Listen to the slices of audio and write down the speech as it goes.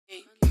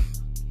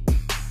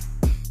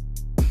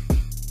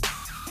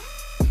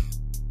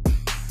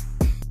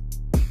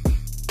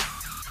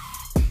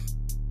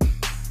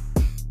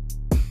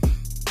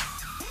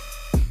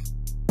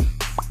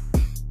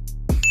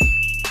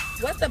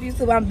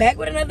YouTube? I'm back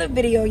with another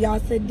video, y'all.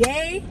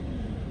 Today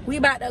we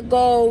about to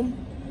go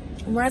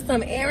run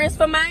some errands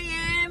for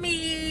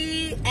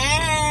Miami.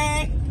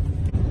 And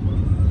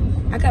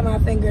I cut my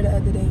finger the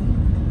other day,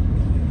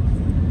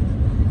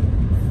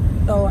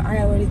 so I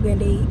gotta wear this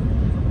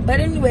band-aid.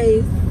 But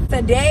anyways,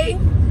 today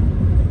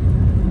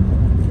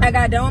I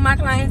got done with my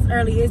clients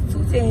early. It's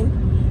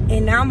 2:10,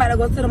 and now I'm about to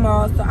go to the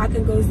mall so I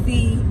can go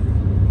see.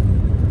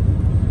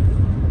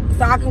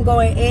 So I can go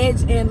and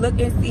edge and look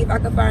and see if I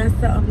can find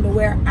something to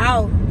wear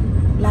out,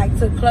 like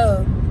to the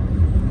club.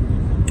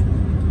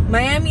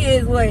 Miami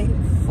is what,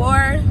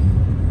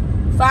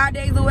 5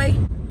 days away?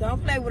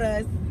 Don't play with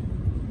us.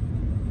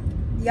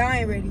 Y'all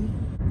ain't ready.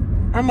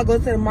 I'm gonna go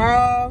to the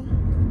mall.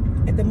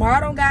 If the mall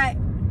don't got,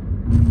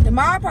 the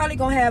mall probably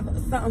gonna have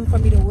something for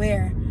me to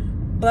wear,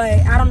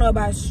 but I don't know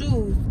about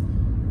shoes.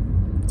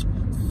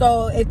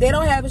 So if they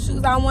don't have the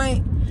shoes I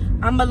want,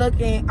 I'ma look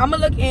in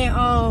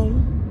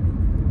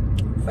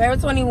Forever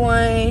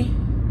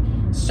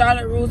 21,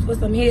 Charlotte Russe for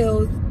some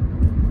heels,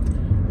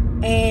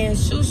 and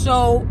shoe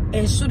show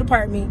and shoe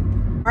department.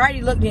 I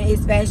already looked in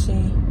It's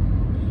Fashion.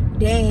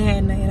 They ain't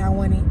had nothing I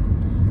wanted.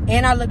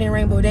 And I looked in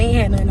Rainbow. They ain't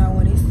had nothing I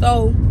wanted.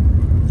 So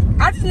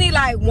I just need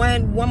like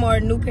one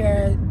more new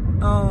pair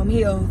of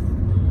heels.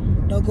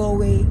 They'll go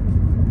with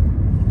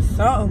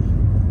something.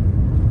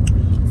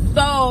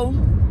 So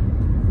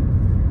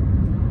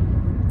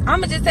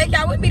I'ma just take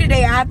y'all with me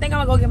today. I think I'm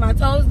gonna go get my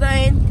toes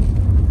done.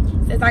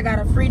 Since I got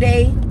a free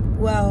day,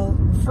 well,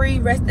 free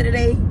rest of the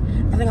day,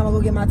 I think I'm gonna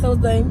go get my toes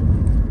done.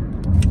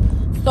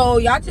 So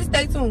y'all just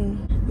stay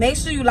tuned. Make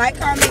sure you like,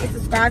 comment, and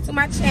subscribe to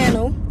my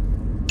channel.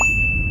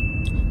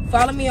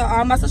 Follow me on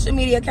all my social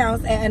media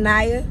accounts at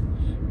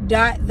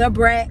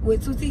Anaya.thebrat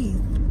with 2 T's.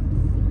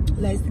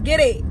 Let's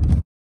get it.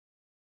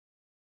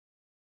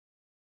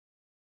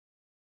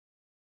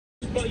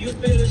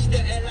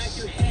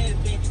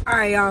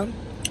 Alright, y'all.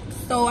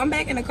 So I'm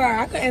back in the car.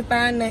 I couldn't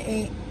find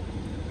nothing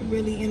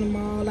really in the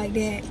mall like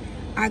that.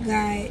 I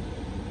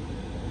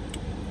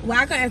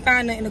couldn't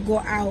find nothing to go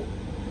out,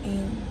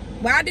 and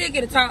well, I did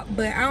get a top,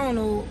 but I don't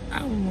know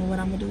what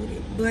I'm gonna do with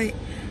it. But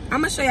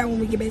I'm gonna show y'all when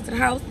we get back to the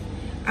house.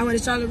 I went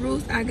to Charlotte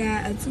Russe. I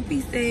got a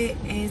 2-piece set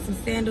and some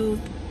sandals,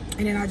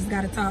 and then I just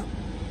got a top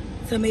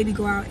to maybe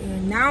go out.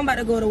 And now I'm about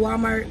to go to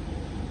Walmart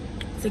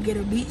to get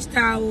a beach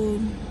towel,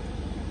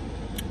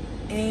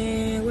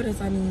 and what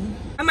else I need?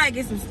 I might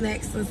get some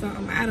snacks or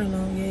something, I don't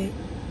know yet.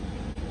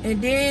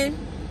 And then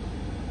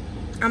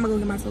I'm gonna go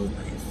get my toes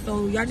done.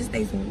 So y'all just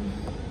stay tuned.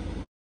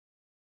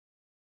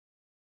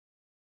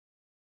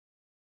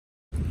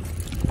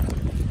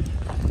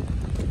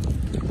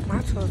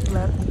 My toes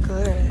look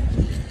good.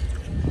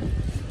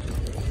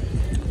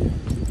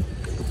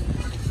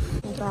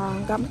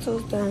 Y'all, got my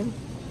toes done.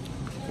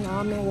 Now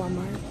I'm in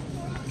Walmart.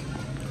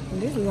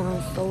 And this line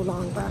is so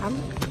long, but I'm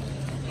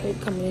hate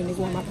coming in this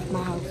Walmart at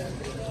my house.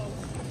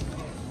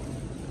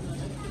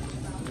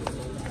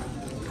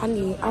 I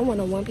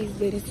want a 1-piece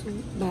bathing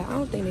suit, but I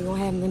don't think they're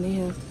gonna have none in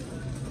here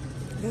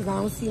because I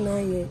don't see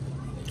none yet.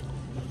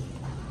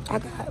 I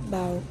got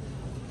about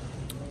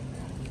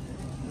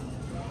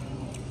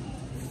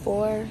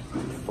four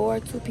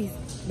 2-piece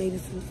bathing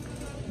suits,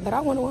 but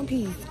I want a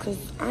 1-piece because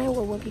I ain't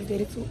wear 1-piece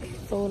bathing suit in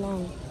so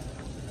long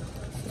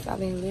since I've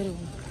been little.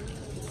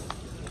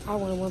 I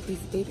want a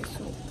 1-piece bathing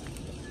suit,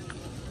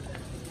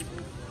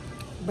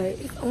 but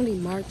it's only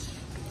March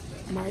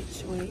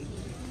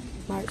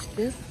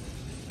 5th.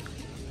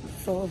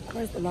 So of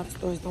course a lot of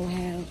stores don't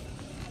have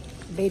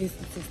bathing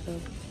suits and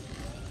stuff.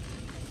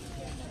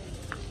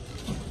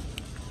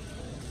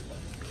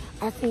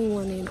 I seen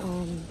one in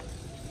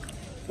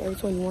Forever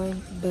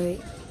 21,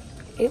 but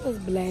it was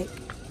black.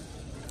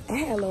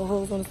 It had little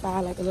holes on the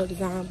side, like a little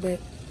design, but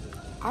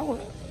I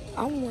want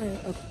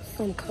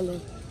some color.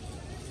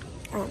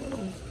 I don't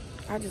know.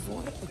 I just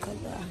want a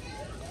color.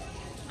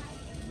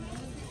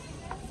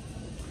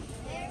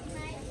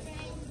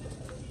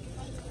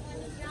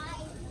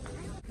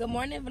 Good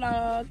morning,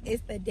 vlog.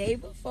 It's the day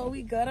before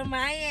we go to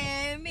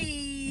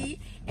Miami,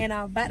 and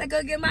I'm about to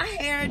go get my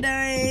hair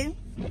done.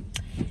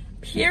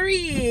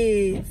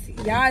 Period.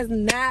 Y'all is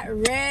not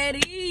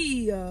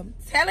ready. I'm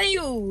telling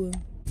you.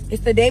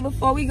 It's the day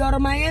before we go to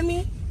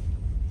Miami,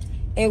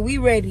 and we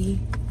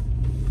ready.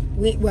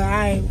 We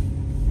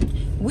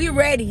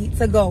ready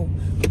to go,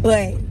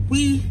 but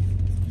we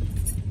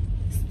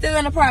still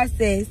in the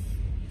process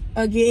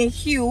of getting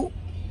cute.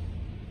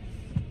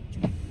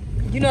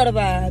 You know the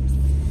vibes.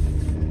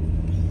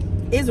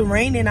 It's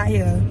raining out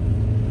here,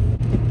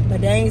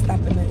 but they ain't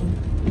stopping nothing.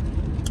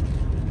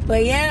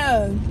 But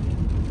yeah,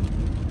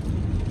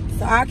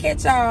 so I'll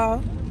catch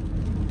y'all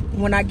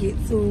when I get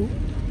to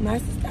my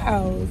sister's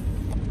house.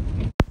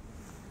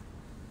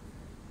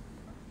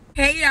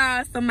 Hey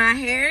y'all, so my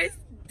hair is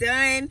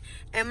done,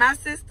 and my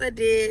sister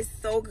did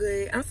so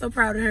good. I'm so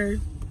proud of her.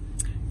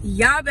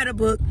 Y'all better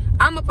book.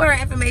 I'm gonna put her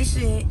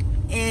information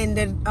in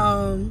the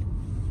on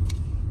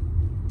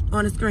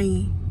the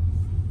screen.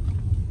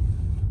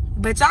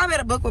 But y'all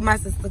better book with my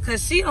sister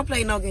because she don't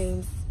play no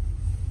games.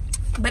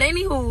 But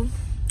anywho,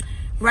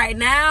 right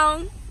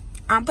now,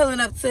 I'm pulling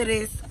up to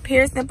this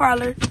piercing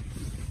parlor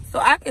so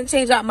I can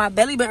change out my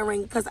belly button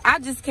ring because I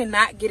just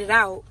cannot get it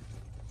out.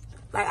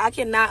 Like, I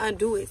cannot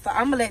undo it. So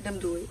I'm gonna let them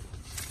do it.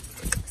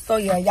 So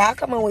yeah, y'all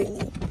come on with me.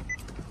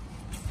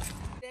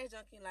 That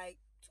junk in like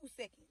 2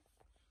 seconds.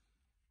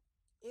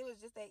 It was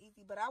just that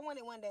easy, but I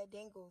wanted one that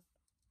dangles.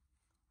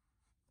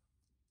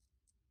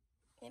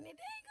 And it dangles.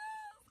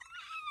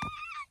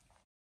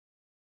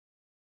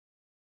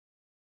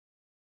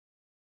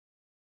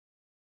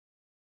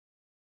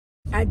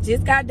 I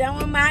just got done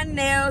with my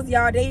nails,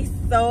 y'all. They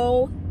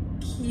so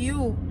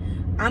cute.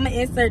 I'm gonna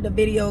insert the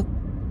video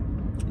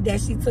that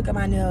she took of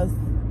my nails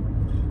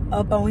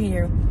up on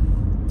here,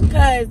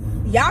 because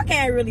y'all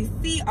can't really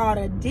see all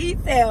the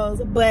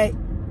details, but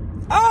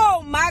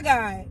oh my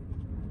god,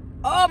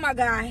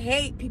 I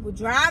hate people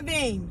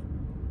driving.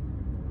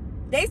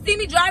 They see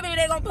me driving and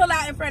they gonna pull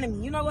out in front of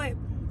me. You know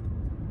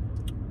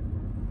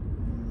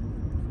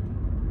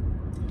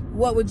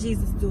what would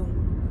Jesus do?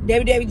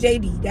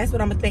 WWJD. That's what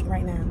I'm gonna think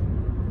right now.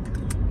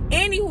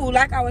 Anywho,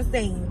 like I was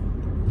saying,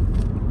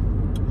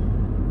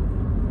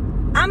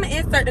 I'm gonna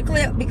insert the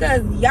clip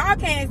because y'all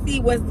can't see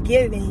what's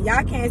giving.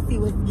 Y'all can't see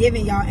what's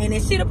giving, y'all. And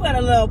then she'd have put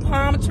a little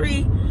palm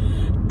tree.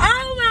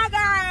 Oh my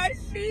God,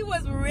 she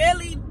was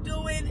really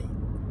doing it.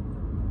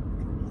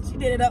 She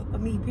did it up for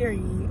me,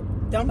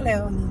 period. Don't play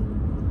with me.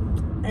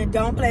 And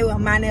don't play with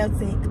my nail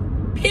tech,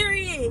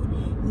 period.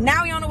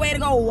 Now we on the way to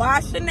go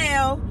wash the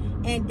nail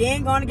and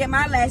then going to get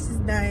my lashes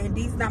done.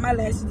 These not my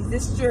lashes, these are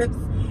strips.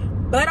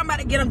 But I'm about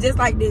to get them just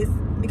like this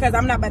because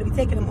I'm not about to be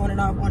taking them on and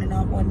off, on and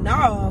off, on and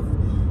off.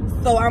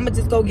 So I'm going to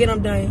just go get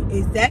them done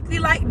exactly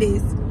like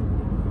this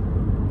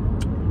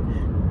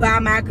by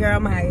my girl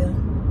Maya.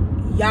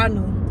 Y'all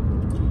know.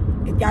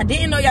 If y'all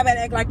didn't know, y'all better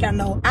act like y'all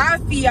know. I'll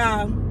see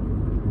y'all.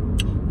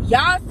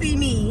 Y'all see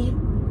me.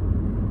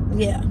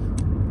 Yeah.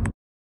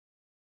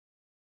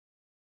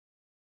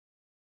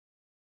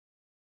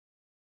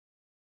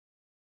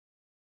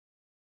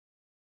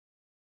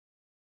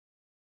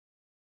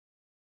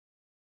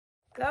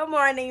 Good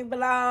morning,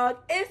 vlog.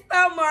 It's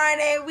the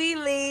morning we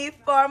leave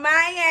for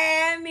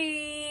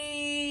Miami.